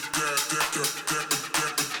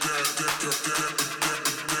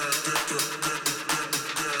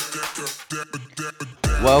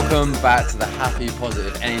Welcome back to the Happy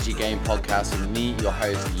Positive Energy Game podcast with me, your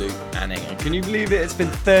host, Luke Anning. And can you believe it? It's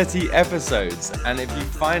been 30 episodes. And if you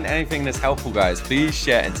find anything that's helpful, guys, please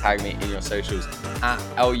share and tag me in your socials at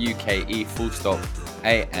LUKE_ANNING.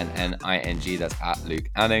 That's at Luke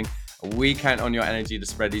Anning. We count on your energy to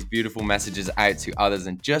spread these beautiful messages out to others.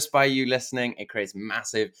 And just by you listening, it creates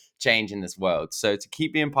massive change in this world. So to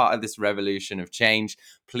keep being part of this revolution of change,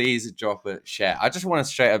 please drop a share. I just want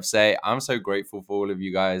to straight up say I'm so grateful for all of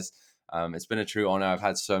you guys. It's been a true honor. I've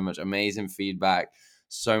had so much amazing feedback,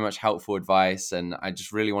 so much helpful advice, and I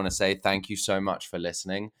just really want to say thank you so much for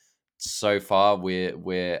listening. So far,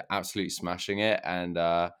 we're absolutely smashing it,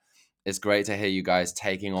 and it's great to hear you guys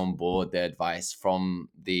taking on board the advice from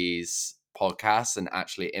these podcasts and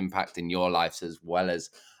actually impacting your lives as well as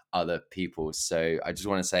other people's. So I just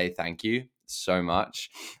want to say thank you so much.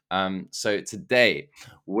 So today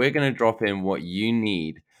we're going to drop in what you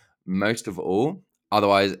need most of all.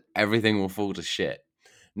 Otherwise, everything will fall to shit.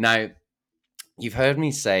 Now, you've heard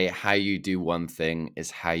me say how you do one thing is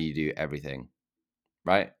how you do everything,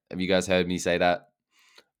 right? Have you guys heard me say that?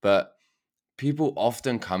 But people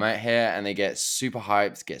often come out here and they get super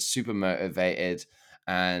hyped, get super motivated,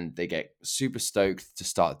 and they get super stoked to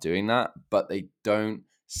start doing that, but they don't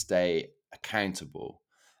stay accountable.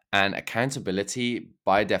 And accountability,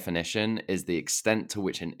 by definition, is the extent to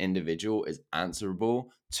which an individual is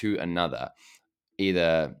answerable to another,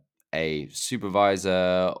 either a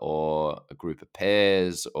supervisor or a group of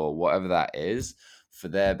peers or whatever that is, for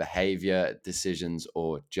their behavior, decisions,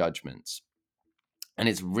 or judgments. And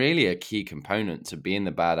it's really a key component to being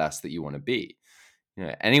the badass that you want to be. You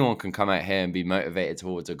know, anyone can come out here and be motivated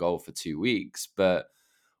towards a goal for 2 weeks, but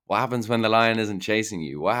what happens when the lion isn't chasing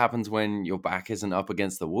you? What happens when your back isn't up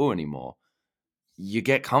against the wall anymore? You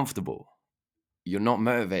get comfortable. You're not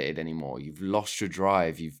motivated anymore. You've lost your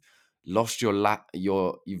drive. You've lost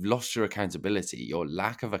you've lost your accountability. Your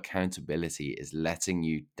lack of accountability is letting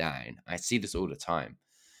you down. I see this all the time.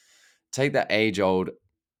 Take that age old,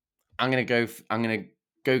 I'm gonna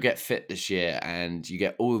go get fit this year, and you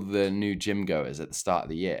get all the new gym goers at the start of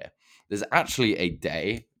the year. There's actually a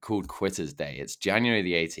day called Quitters Day. It's January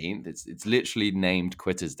the 18th. It's literally named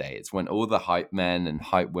Quitters Day. It's when all the hype men and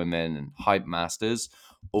hype women and hype masters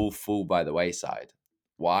all fall by the wayside.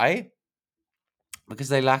 Why? Because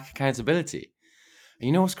they lack accountability. And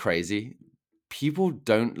you know what's crazy? People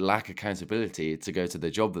don't lack accountability to go to the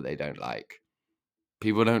job that they don't like.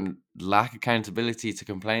 People don't lack accountability to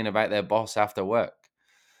complain about their boss after work.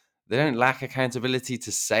 They don't lack accountability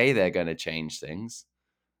to say they're going to change things.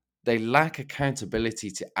 They lack accountability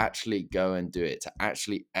to actually go and do it, to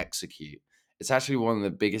actually execute. It's actually one of the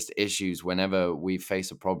biggest issues whenever we face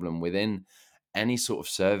a problem within any sort of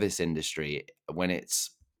service industry, when it's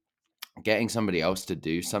getting somebody else to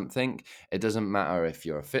do something. It doesn't matter if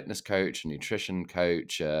you're a fitness coach, a nutrition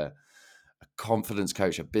coach, a confidence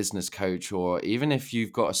coach, a business coach, or even if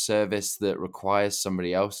you've got a service that requires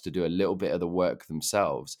somebody else to do a little bit of the work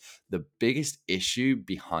themselves. The biggest issue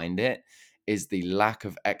behind it is the lack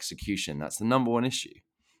of execution. That's the number one issue.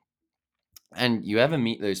 And you ever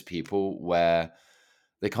meet those people where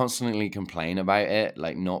they constantly complain about it,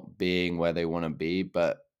 like not being where they want to be,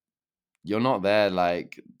 but you're not there,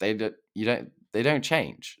 like they don't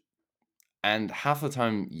change. And half the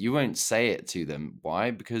time you won't say it to them. Why?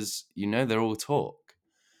 Because you know they're all talk.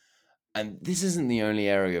 And this isn't the only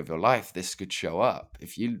area of your life this could show up.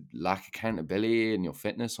 If you lack accountability in your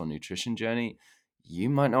fitness or nutrition journey, you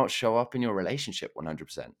might not show up in your relationship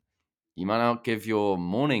 100%. You might not give your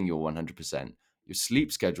morning your 100%. Your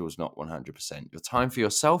sleep schedule is not 100%. Your time for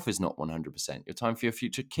yourself is not 100%. Your time for your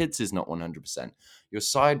future kids is not 100%. Your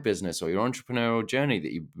side business or your entrepreneurial journey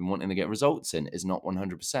that you've been wanting to get results in is not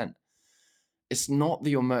 100%. It's not that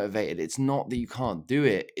you're motivated. It's not that you can't do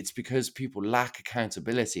it. It's because people lack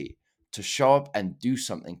accountability to show up and do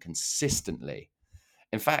something consistently.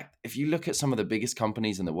 In fact, if you look at some of the biggest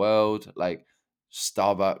companies in the world, like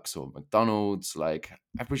Starbucks or McDonald's, like,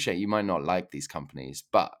 I appreciate you might not like these companies,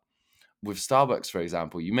 but with Starbucks, for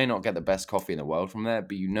example, you may not get the best coffee in the world from there,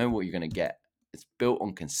 but you know what you're going to get. It's built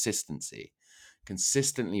on consistency,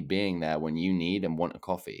 consistently being there when you need and want a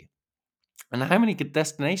coffee. And how many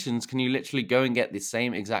destinations can you literally go and get the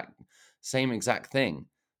same exact thing?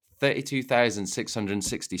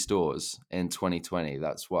 32,660 stores in 2020.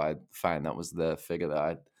 That's what I found. That was the figure that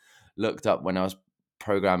I looked up when I was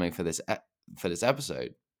programming for this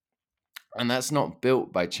episode. And that's not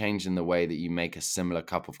built by changing the way that you make a similar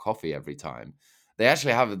cup of coffee every time. They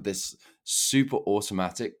actually have this super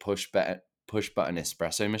automatic push button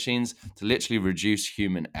espresso machines to literally reduce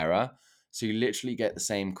human error. So you literally get the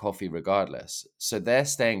same coffee regardless. So they're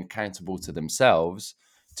staying accountable to themselves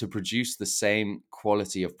to produce the same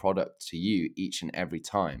quality of product to you each and every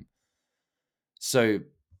time. So,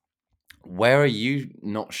 where are you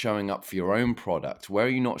not showing up for your own product? Where are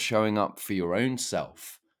you not showing up for your own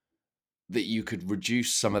self that you could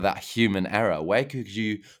reduce some of that human error? Where could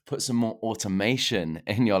you put some more automation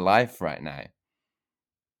in your life right now?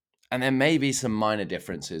 And there may be some minor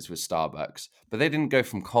differences with Starbucks, but they didn't go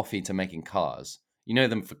from coffee to making cars. You know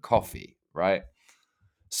them for coffee, right?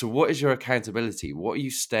 So, what is your accountability? What are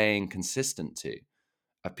you staying consistent to?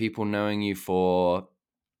 Are people knowing you for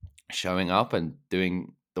showing up and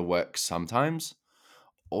doing the work sometimes?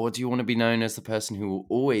 Or do you want to be known as the person who will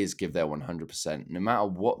always give their 100%, no matter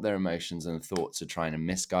what their emotions and thoughts are trying to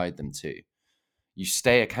misguide them to? You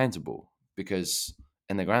stay accountable because,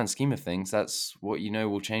 in the grand scheme of things, that's what you know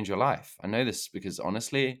will change your life. I know this because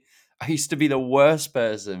honestly, I used to be the worst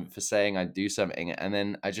person for saying I'd do something and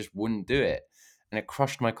then I just wouldn't do it. And it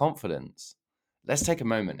crushed my confidence. Let's take a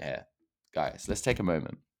moment here, guys. Let's take a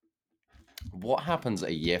moment. What happens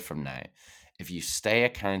a year from now if you stay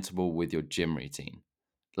accountable with your gym routine?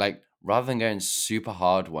 Like, rather than going super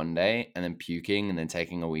hard one day and then puking and then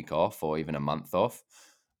taking a week off or even a month off,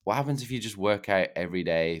 what happens if you just work out every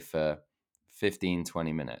day for 15,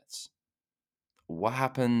 20 minutes? What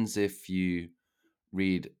happens if you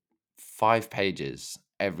read 5 pages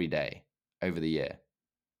every day over the year?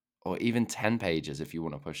 Or even 10 pages if you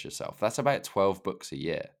want to push yourself? That's about 12 books a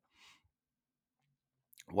year.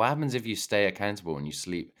 What happens if you stay accountable and you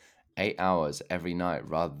sleep 8 hours every night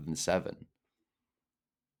rather than 7?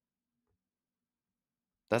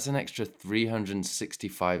 That's an extra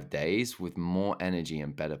 365 days with more energy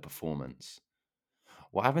and better performance.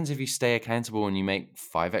 What happens if you stay accountable and you make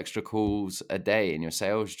 5 extra calls a day in your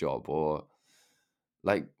sales job? Or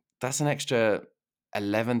like that's an extra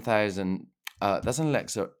 11,000. That's an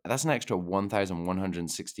extra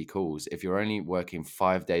 1,160 calls if you're only working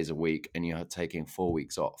 5 days a week and you're taking 4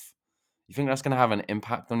 weeks off. You think that's going to have an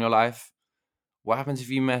impact on your life? What happens if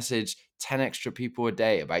you message 10 extra people a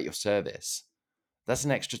day about your service? That's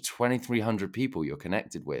an extra 2,300 people you're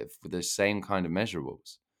connected with the same kind of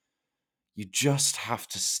measurables. You just have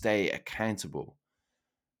to stay accountable.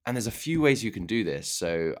 And there's a few ways you can do this.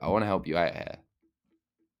 So I want to help you out here.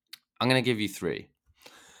 I'm going to give you 3.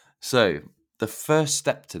 So the first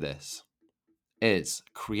step to this is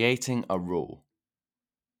creating a rule.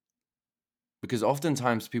 Because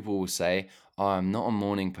oftentimes people will say, oh, I'm not a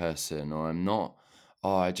morning person, or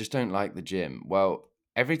I just don't like the gym. Well,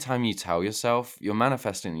 every time you tell yourself, you're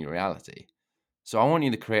manifesting your reality. So I want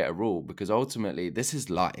you to create a rule because ultimately this is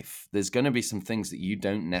life. There's going to be some things that you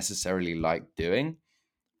don't necessarily like doing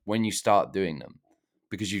when you start doing them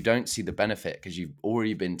because you don't see the benefit because you've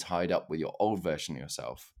already been tied up with your old version of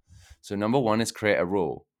yourself. So number 1 is create a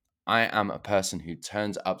rule. I am a person who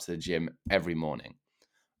turns up to the gym every morning.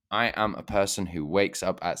 I am a person who wakes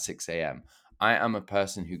up at 6 a.m. I am a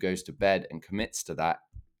person who goes to bed and commits to that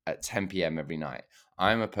at 10 p.m. every night.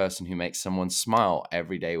 I am a person who makes someone smile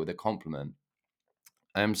every day with a compliment.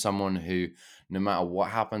 I am someone who, no matter what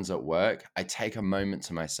happens at work, I take a moment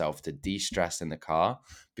to myself to de stress in the car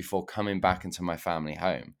before coming back into my family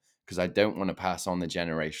home because I don't want to pass on the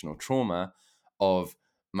generational trauma of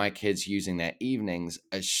my kids using their evenings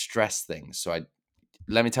as stress things.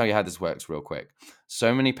 Let me tell you how this works real quick.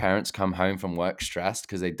 So many parents come home from work stressed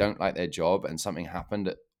because they don't like their job and something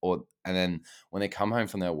happened, and then when they come home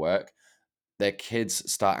from their work, their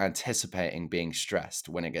kids start anticipating being stressed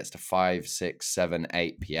when it gets to 5, 6, 7,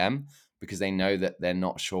 8 p.m. because they know that they're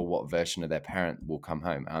not sure what version of their parent will come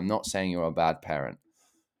home. And I'm not saying you're a bad parent,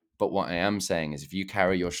 but what I am saying is if you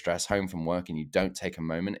carry your stress home from work and you don't take a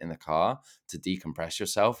moment in the car to decompress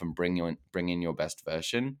yourself and bring in your best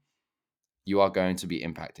version, you are going to be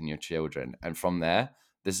impacting your children. And from there,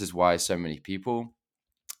 this is why so many people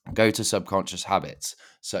go to subconscious habits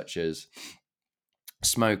such as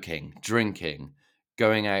smoking, drinking,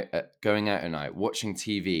 going out at night, watching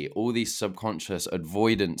TV, all these subconscious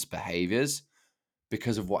avoidance behaviors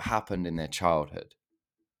because of what happened in their childhood.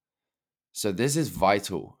 So this is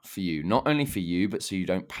vital for you, not only for you, but so you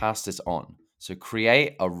don't pass this on. So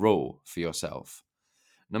create a rule for yourself.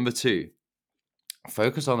 Number 2,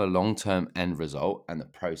 focus on the long-term end result and the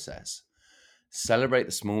process. Celebrate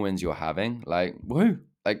the small wins you're having. Like, woo,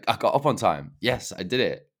 like I got up on time. Yes, I did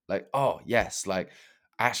it. Like, oh, yes, like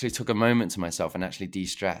I actually took a moment to myself and actually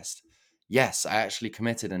de-stressed. Yes, I actually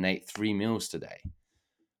committed and ate 3 meals today.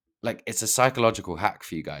 Like, it's a psychological hack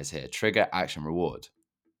for you guys here. Trigger, action, reward.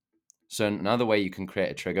 So another way you can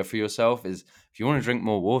create a trigger for yourself is if you want to drink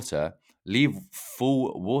more water, leave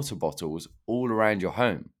full water bottles all around your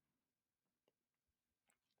home.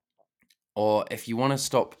 Or if you want to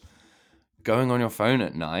stop Going on your phone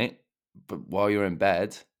at night, but while you're in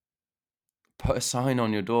bed, put a sign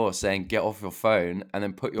on your door saying get off your phone, and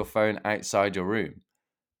then put your phone outside your room.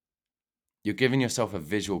 You're giving yourself a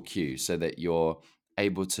visual cue so that you're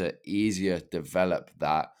able to easier develop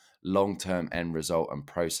that long-term end result and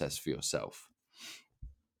process for yourself.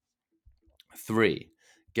 3,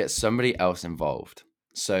 get somebody else involved.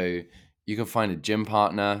 So you can find a gym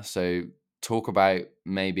partner. So talk about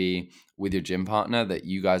maybe with your gym partner that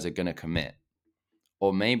you guys are going to commit.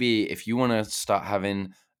 Or maybe if you want to start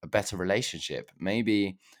having a better relationship,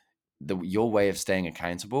 maybe your way of staying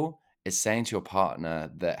accountable is saying to your partner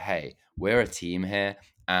that, hey, we're a team here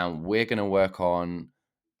and we're going to work on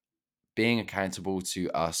being accountable to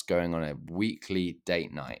us going on a weekly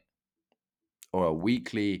date night or a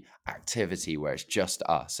weekly activity where it's just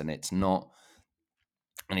us and it's not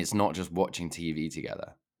just watching TV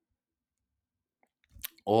together.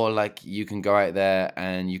 Or like you can go out there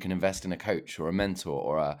and you can invest in a coach or a mentor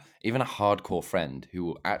or even a hardcore friend who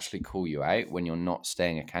will actually call you out when you're not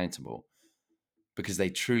staying accountable, because they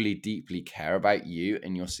truly deeply care about you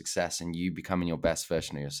and your success and you becoming your best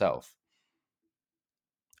version of yourself.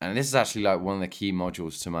 And this is actually like one of the key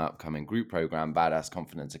modules to my upcoming group program, Badass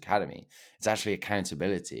Confidence Academy. It's actually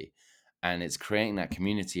accountability, and it's creating that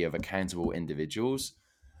community of accountable individuals.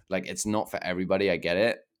 Like, it's not for everybody, I get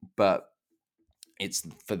it, but it's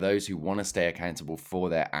for those who want to stay accountable for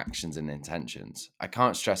their actions and intentions. I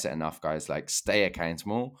can't stress it enough, guys. Like, stay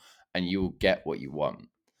accountable and you'll get what you want.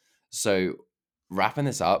 So, wrapping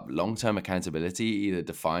this up, long-term accountability either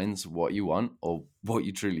defines what you want or what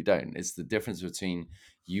you truly don't. It's the difference between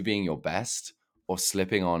you being your best or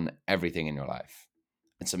slipping on everything in your life.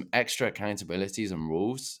 And some extra accountabilities and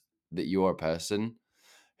rules that you're a person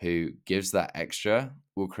who gives that extra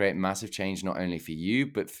will create massive change, not only for you,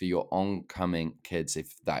 but for your oncoming kids,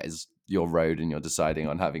 if that is your road and you're deciding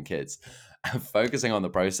on having kids. Focusing on the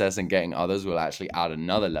process and getting others will actually add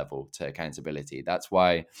another level to accountability. That's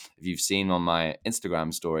why, if you've seen on my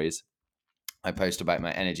Instagram stories, I post about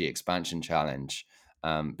my energy expansion challenge,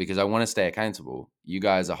 because I want to stay accountable. You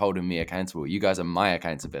guys are holding me accountable. You guys are my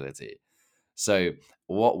accountability. So,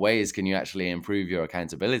 what ways can you actually improve your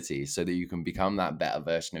accountability so that you can become that better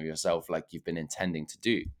version of yourself like you've been intending to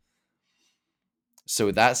do? So,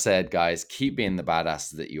 with that said, guys, keep being the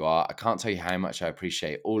badass that you are. I can't tell you how much I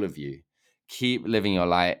appreciate all of you. Keep living your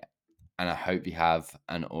light, and I hope you have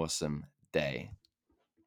an awesome day.